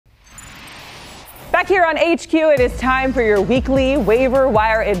Back here on HQ, it is time for your weekly waiver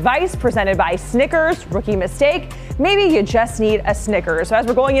wire advice presented by Snickers. Rookie mistake, maybe you just need a Snickers. So as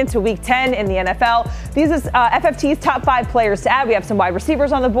we're going into week 10 in the NFL, these is FFT's top 5 players to add. We have some wide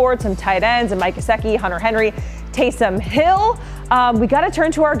receivers on the board, some tight ends, and Mike Gesicki, Hunter Henry, Taysom Hill. We got to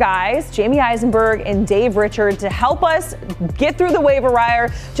turn to our guys, Jamie Eisenberg and Dave Richard, to help us get through the waiver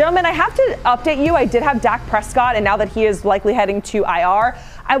wire. Gentlemen, I have to update you. I did have Dak Prescott, and now that he is likely heading to IR,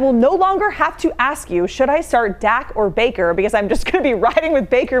 I will no longer have to ask you, should I start Dak or Baker? Because I'm just going to be riding with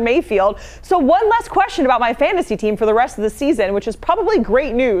Baker Mayfield. So one less question about my fantasy team for the rest of the season, which is probably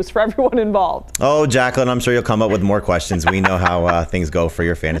great news for everyone involved. Oh, Jacqueline, I'm sure you'll come up with more questions. We know how things go for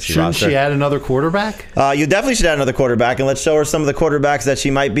your fantasy roster. Shouldn't she add another quarterback? You definitely should add another quarterback, and let's show her some of the quarterbacks that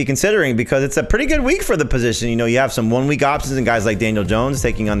she might be considering, because it's a pretty good week for the position. You know, you have some one-week options and guys like Daniel Jones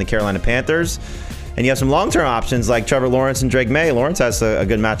taking on the Carolina Panthers. And you have some long-term options like Trevor Lawrence and Drake May. Lawrence has a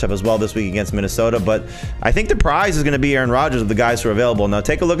good matchup as well this week against Minnesota. But I think the prize is going to be Aaron Rodgers of the guys who are available. Now,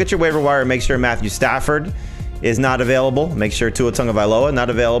 take a look at your waiver wire and make sure Matthew Stafford is not available. Make sure Tua Tagovailoa not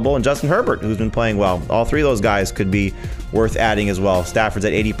available. And Justin Herbert, who's been playing well. All three of those guys could be worth adding as well. Stafford's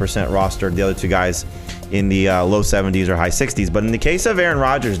at 80% rostered. The other two guys in the low 70s or high 60s. But in the case of Aaron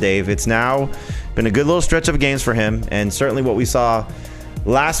Rodgers, Dave, it's now been a good little stretch of games for him. And certainly what we saw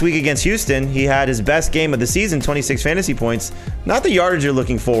last week against Houston, he had his best game of the season, 26 fantasy points. Not the yardage you're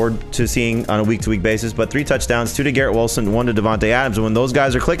looking forward to seeing on a week-to-week basis, but 3 touchdowns, 2 to Garrett Wilson, 1 to Devontae Adams. And when those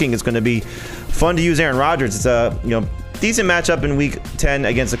guys are clicking, it's going to be fun to use Aaron Rodgers. It's a decent matchup in week 10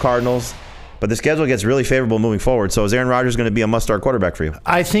 against the Cardinals. But the schedule gets really favorable moving forward. So is Aaron Rodgers going to be a must-start quarterback for you?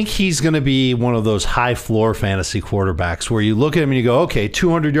 I think he's going to be one of those high-floor fantasy quarterbacks where you look at him and you go, okay,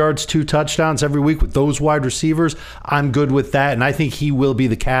 200 yards, 2 touchdowns every week with those wide receivers. I'm good with that. And I think he will be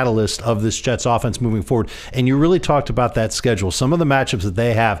the catalyst of this Jets offense moving forward. And you really talked about that schedule. Some of the matchups that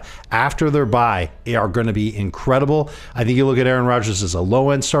they have after their bye are going to be incredible. I think you look at Aaron Rodgers as a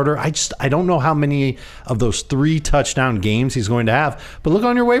low-end starter. I don't know how many of those 3 touchdown games he's going to have. But look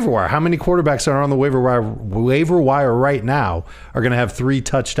on your waiver wire. How many quarterbacks that are on the waiver wire right now are going to have 3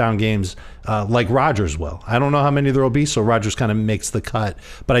 touchdown games like Rodgers will. I don't know how many there will be, so Rodgers kind of makes the cut.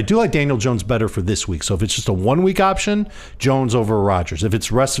 But I do like Daniel Jones better for this week. So if it's just a 1-week option, Jones over Rodgers. If it's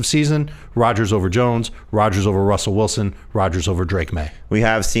rest of season, Rodgers over Jones, Rodgers over Russell Wilson, Rodgers over Drake May. We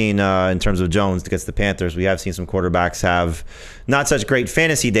have seen, in terms of Jones against the Panthers, we have seen some quarterbacks have not such great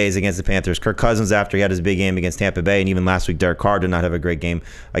fantasy days against the Panthers. Kirk Cousins, after he had his big game against Tampa Bay, and even last week, Derek Carr did not have a great game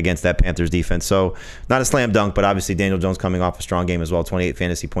against that Panthers defense. So not a slam dunk, but obviously Daniel Jones coming off a strong game as well, 28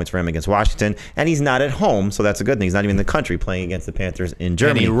 fantasy points for him against Washington. And he's not at home, so that's a good thing. He's not even in the country playing against the Panthers in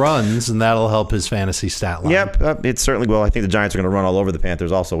Germany. And he runs, and that'll help his fantasy stat line. Yep, it certainly will. I think the Giants are going to run all over the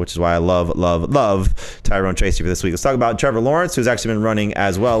Panthers also, which is why I love Tyrone Tracy for this week. Let's talk about Trevor Lawrence, who's actually been running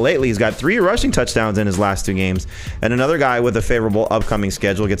as well lately. He's got 3 rushing touchdowns in his last 2 games, and another guy with a favorable upcoming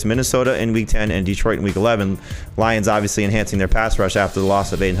schedule. Gets Minnesota in Week 10 and Detroit in Week 11. Lions obviously enhancing their pass rush after the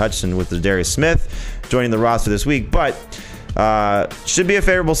loss of Aiden Hutchinson with Darius Smith joining the roster this week, but should be a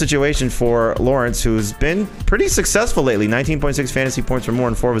favorable situation for Lawrence, who's been pretty successful lately. 19.6 fantasy points or more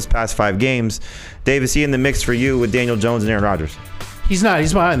in 4 of his past 5 games. Dave, is he in the mix for you with Daniel Jones and Aaron Rodgers? He's not.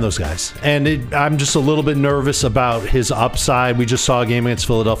 He's behind those guys. And I'm just a little bit nervous about his upside. We just saw a game against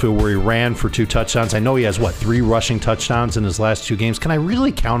Philadelphia where he ran for 2 touchdowns. I know he has, 3 rushing touchdowns in his last 2 games. Can I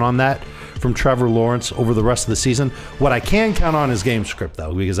really count on that from Trevor Lawrence over the rest of the season? What I can count on is game script,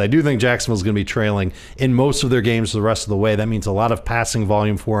 though, because I do think Jacksonville's going to be trailing in most of their games the rest of the way. That means a lot of passing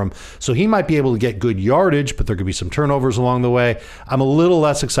volume for him. So he might be able to get good yardage, but there could be some turnovers along the way. I'm a little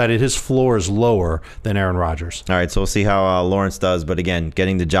less excited. His floor is lower than Aaron Rodgers. All right, so we'll see how Lawrence does. But again,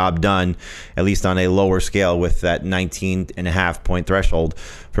 getting the job done, at least on a lower scale with that 19.5-point threshold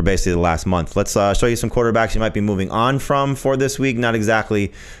for basically the last month. Let's show you some quarterbacks you might be moving on from for this week. Not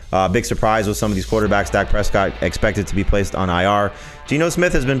exactly a big surprise with some of these quarterbacks. Dak Prescott expected to be placed on IR. Geno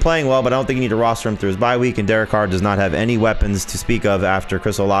Smith has been playing well, but I don't think you need to roster him through his bye week. And Derek Carr does not have any weapons to speak of after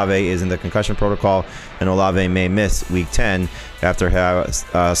Chris Olave is in the concussion protocol, and Olave may miss Week 10 after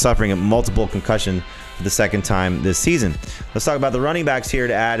suffering a multiple concussion for the second time this season. Let's talk about the running backs here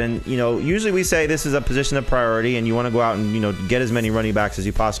to add. And usually we say this is a position of priority, and you want to go out and get as many running backs as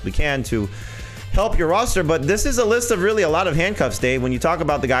you possibly can to help your roster. But this is a list of really a lot of handcuffs, Dave. When you talk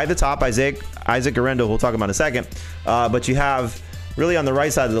about the guy at the top, Isaac Guerrero, we'll talk about in a second. But you have really on the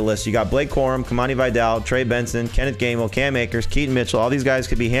right side of the list, you got Blake Corum, Kamani Vidal, Trey Benson, Kenneth Gainwell, Cam Akers, Keaton Mitchell. All these guys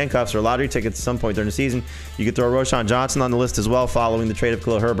could be handcuffs or lottery tickets at some point during the season. You could throw Roshan Johnson on the list as well, following the trade of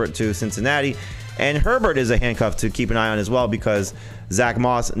Khalil Herbert to Cincinnati. And Herbert is a handcuff to keep an eye on as well because Zach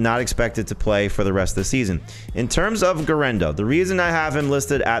Moss not expected to play for the rest of the season. In terms of Guerendo, the reason I have him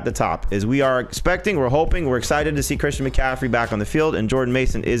listed at the top is we are expecting, we're hoping, we're excited to see Christian McCaffrey back on the field, and Jordan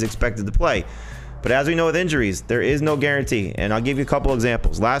Mason is expected to play. But as we know with injuries, there is no guarantee. And I'll give you a couple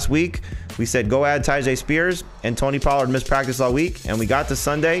examples. Last week, we said go add Tyjae Spears, and Tony Pollard missed practice all week. And we got to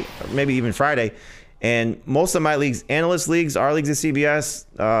Sunday, or maybe even Friday, and most of my leagues, analyst leagues, our leagues at CBS,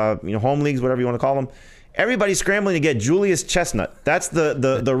 home leagues, whatever you want to call them, everybody's scrambling to get Julius Chestnut. That's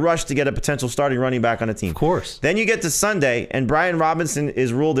the rush to get a potential starting running back on a team. Of course. Then you get to Sunday, and Brian Robinson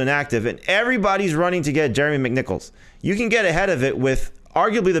is ruled inactive, and everybody's running to get Jeremy McNichols. You can get ahead of it with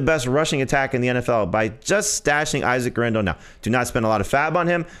arguably the best rushing attack in the NFL by just stashing Isaac Guerendo now. Do not spend a lot of fab on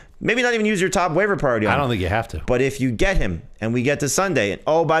him. Maybe not even use your top waiver priority on him. I don't think you have to. But if you get him, and we get to Sunday, and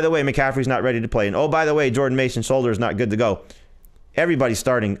oh, by the way, McCaffrey's not ready to play, and oh, by the way, Jordan Mason's shoulder is not good to go, everybody's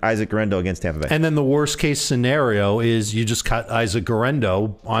starting Isaac Guerendo against Tampa Bay. And then the worst case scenario is you just cut Isaac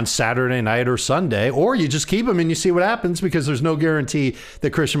Guerendo on Saturday night or Sunday, or you just keep him and you see what happens because there's no guarantee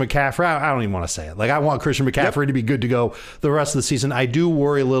that Christian McCaffrey, I don't even want to say it. Like, I want Christian McCaffrey to be good to go the rest of the season. I do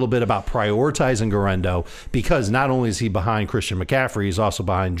worry a little bit about prioritizing Guerendo because not only is he behind Christian McCaffrey, he's also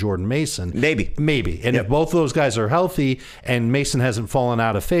behind Jordan Mason. Maybe. And if both of those guys are healthy and Mason hasn't fallen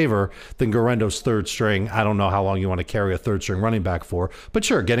out of favor, then Guerendo's third string. I don't know how long you want to carry a third string running back for. But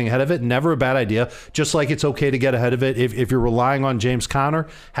sure, getting ahead of it, never a bad idea. Just like it's okay to get ahead of it. If you're relying on James Conner,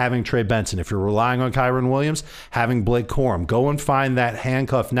 having Trey Benson. If you're relying on Kyron Williams, having Blake Corum. Go and find that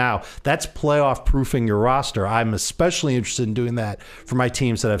handcuff now. That's playoff proofing your roster. I'm especially interested in doing that for my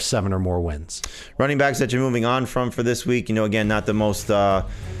teams that have 7 or more wins. Running backs that you're moving on from for this week, again, not the most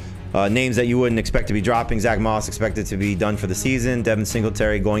names that you wouldn't expect to be dropping. Zach Moss expected to be done for the season. Devin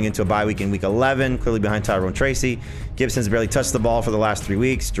Singletary going into a bye week in week 11, clearly behind Tyrone Tracy. Gibson's barely touched the ball for the last 3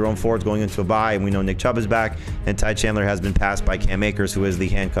 weeks. Jerome Ford's going into a bye, and we know Nick Chubb is back. And Ty Chandler has been passed by Cam Akers, who is the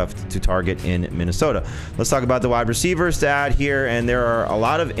handcuffed to target in Minnesota. Let's talk about the wide receivers to add here, and there are a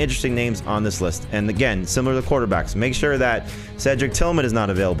lot of interesting names on this list. And again, similar to quarterbacks, make sure that Cedric Tillman is not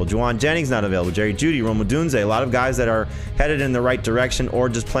available. Juwan Jennings not available. Jerry Jeudy, Rome Odunze, a lot of guys that are headed in the right direction or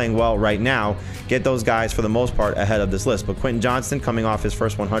just playing well right now. Get those guys, for the most part, ahead of this list. But Quentin Johnston, coming off his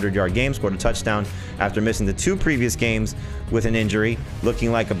first 100-yard game, scored a touchdown after missing the 2 previous games with an injury,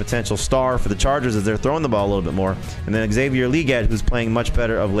 looking like a potential star for the Chargers as they're throwing the ball a little bit more. And then Xavier Legette, who's playing much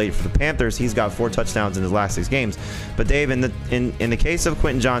better of late for the Panthers, he's got 4 touchdowns in his last 6 games. But Dave, in the case of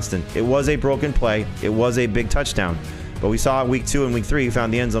Quentin Johnston, it was a broken play. It was a big touchdown. But we saw week 2 and week 3, he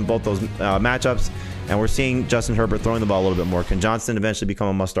found the ends on both those matchups. And we're seeing Justin Herbert throwing the ball a little bit more. Can Johnston eventually become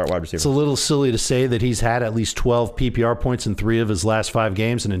a must-start wide receiver? It's a little silly to say that he's had at least 12 PPR points in 3 of his last 5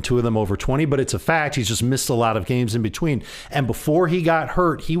 games, and in 2 of them over 20, but it's a fact. He's just missed a lot of games in between. And before he got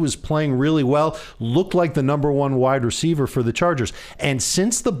hurt, he was playing really well, looked like the number 1 wide receiver for the Chargers. And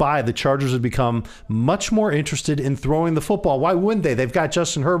since the bye, the Chargers have become much more interested in throwing the football. Why wouldn't they? They've got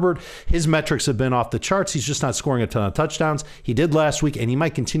Justin Herbert. His metrics have been off the charts. He's just not scoring a ton of touchdowns. He did last week, and he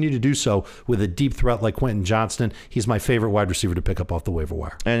might continue to do so with a deep threat like Quentin Johnston. He's my favorite wide receiver to pick up off the waiver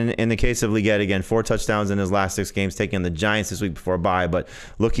wire. And in the case of Legette, again, 4 touchdowns in his last 6 games, taking on the Giants this week before a bye, but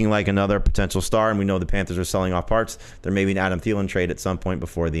looking like another potential star. And we know the Panthers are selling off parts. There may be an Adam Thielen trade at some point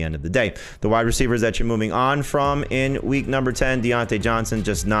before the end of the day. The wide receivers that you're moving on from in week number 10, Deontay Johnson,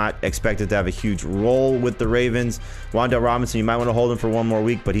 just not expected to have a huge role with the Ravens. Wan'Dale Robinson, you might want to hold him for 1 more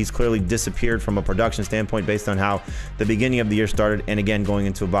week, but he's clearly disappeared from a production standpoint based on how the beginning of the year started, and again, going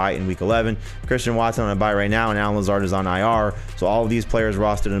into a bye in week 11. Christian Watson on a bye right now, and Alan Lazard is on IR. So all of these players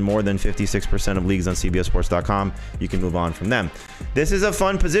rostered in more than 56% of leagues on CBSSports.com. You can move on from them. This is a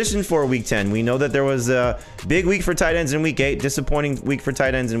fun position for week 10. We know that there was a big week for tight ends in week 8, disappointing week for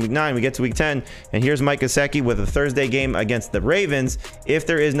tight ends in week 9. We get to week 10, and here's Mike Gesicki with a Thursday game against the Ravens. If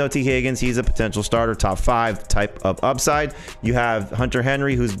there is no T. Higgins, he's a potential starter, top 5 type of upside. You have Hunter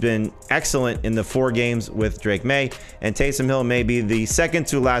Henry, who's been excellent in the 4 games with Drake May, and Taysom Hill may be the second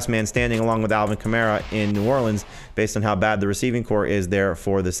to last man standing along with Alvin Kamara in New Orleans, based on how bad the receiving core is there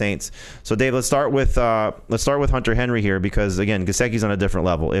for the Saints. So Dave, let's start with Hunter Henry here, because again, Gesicki's on a different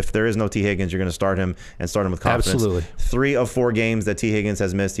level. If there is no T. Higgins, you're going to start him and start him with confidence. Absolutely. 3 of 4 games that T. Higgins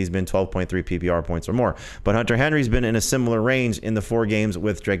has missed, he's been 12.3 PPR points or more. But Hunter Henry's been in a similar range in the 4 games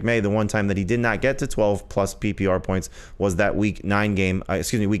with Drake May. The one time that he did not get to 12 plus PPR points was that week 8 game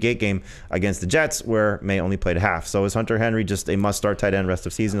against the Jets, where May only played a half. So is Hunter Henry just a must-start tight end rest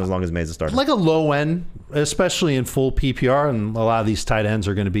of season as long as May's a starter? Like a low low end, especially in full PPR, and a lot of these tight ends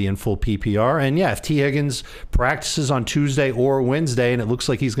are going to be in full PPR. And yeah, if T. Higgins practices on Tuesday or Wednesday and it looks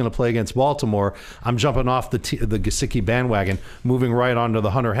like he's going to play against Baltimore, I'm jumping off the Gesicki bandwagon, moving right onto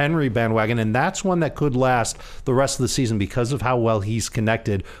the Hunter Henry bandwagon, and that's one that could last the rest of the season because of how well he's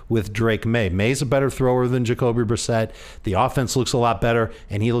connected with Drake May. May's a better thrower than Jacoby Brissett. The offense looks a lot better,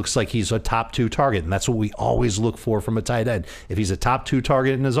 and he looks like he's a top 2 target, and that's what we always look for from a tight end. If he's a top 2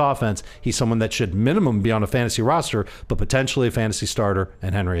 target in his offense, he's someone that should minimum be on a fantasy roster, but potentially a fantasy starter,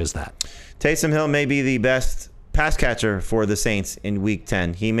 and Henry is that. Taysom Hill may be the best pass catcher for the Saints in Week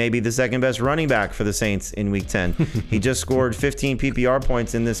 10. He may be the second best running back for the Saints in Week 10. He just scored 15 PPR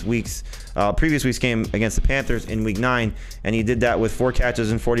points in this week's previous week's game against the Panthers in Week 9, and he did that with 4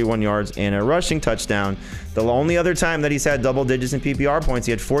 catches and 41 yards and a rushing touchdown. The only other time that he's had double digits in PPR points,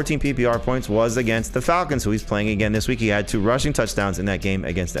 he had 14 PPR points, was against the Falcons, who he's playing again this week. He had 2 rushing touchdowns in that game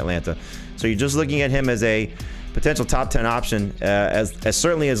against Atlanta. So you're just looking at him as a potential top 10 option, as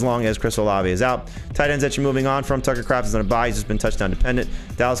certainly as long as Chris Olave is out. Tight ends that you're moving on from: Tucker Kraft is on a bye. He's just been touchdown dependent.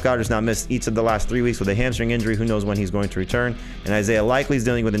 Dallas Goedert's now missed each of the last 3 weeks with a hamstring injury. Who knows when he's going to return? And Isaiah Likely's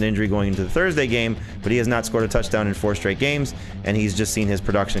dealing with an injury going into the Thursday game, but he has not scored a touchdown in 4 straight games, and he's just seen his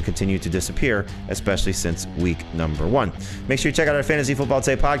production continue to disappear, especially since week number 1. Make sure you check out our Fantasy Football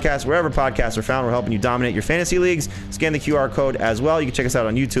Today podcast wherever podcasts are found. We're helping you dominate your fantasy leagues. Scan the QR code as well. You can check us out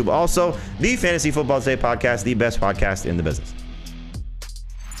on YouTube also. The Fantasy Football Today podcast, the best podcast in the business.